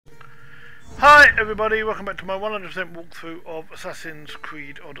Right everybody, welcome back to my 100% walkthrough of Assassin's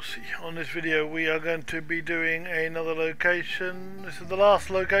Creed Odyssey. On this video we are going to be doing another location. This is the last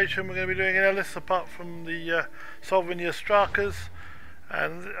location we're going to be doing in Ellis apart from the solving the Ostrakas,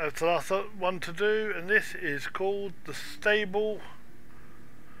 and it's the last one to do, and this is called the Stable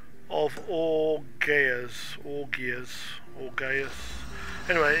of Augeias.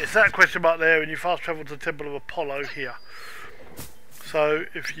 Anyway, it's that question mark there and you fast travel to the Temple of Apollo here. So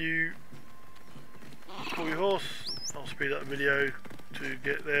if you call your horse, I'll speed up the video to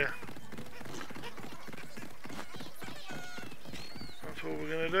get there. That's what we're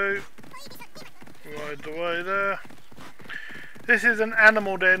going to do. Ride the way there. This is an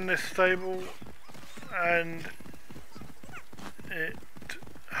animal den, this stable, and it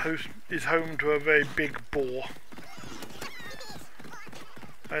is home to a very big boar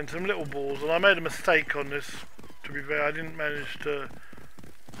and some little boars, and I made a mistake on this. To be fair, I didn't manage to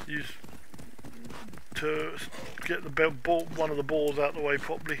get one of the balls out of the way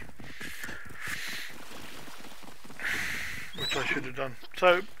properly, which I should have done.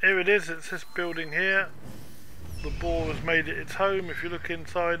 So here it is, it's this building here. The boar has made it its home. If you look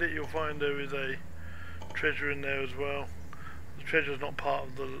inside it, you'll find there is a treasure in there as well. The treasure is not part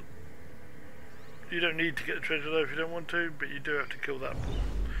of the... You don't need to get the treasure though if you don't want to, but you do have to kill that boar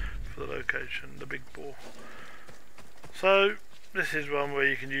for the location, the big boar. So this is one where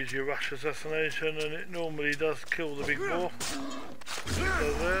you can use your rush assassination, and it normally does kill the big boar, which it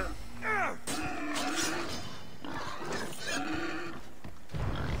does there.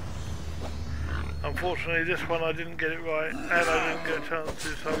 Unfortunately this one I didn't get it right, and I didn't get a chance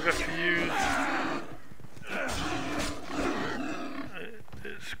to, so I'm going to use...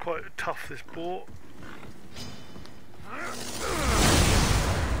 It's quite tough, this boar.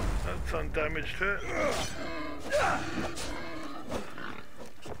 That's some damage to it.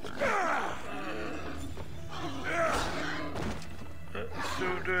 That's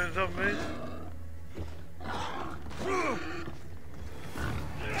still doing something.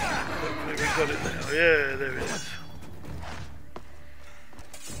 Hopefully we got it now. Yeah, there it is.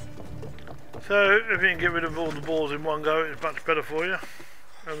 So if you can get rid of all the balls in one go, it's much better for you.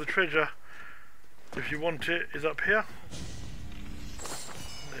 And the treasure, if you want it, is up here.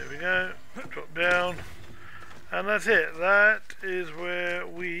 There we go. Drop down. And that's it. That is where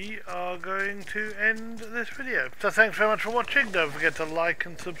we are going to end this video. So thanks very much for watching. Don't forget to like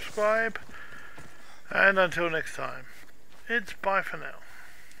and subscribe. And until next time, it's bye for now.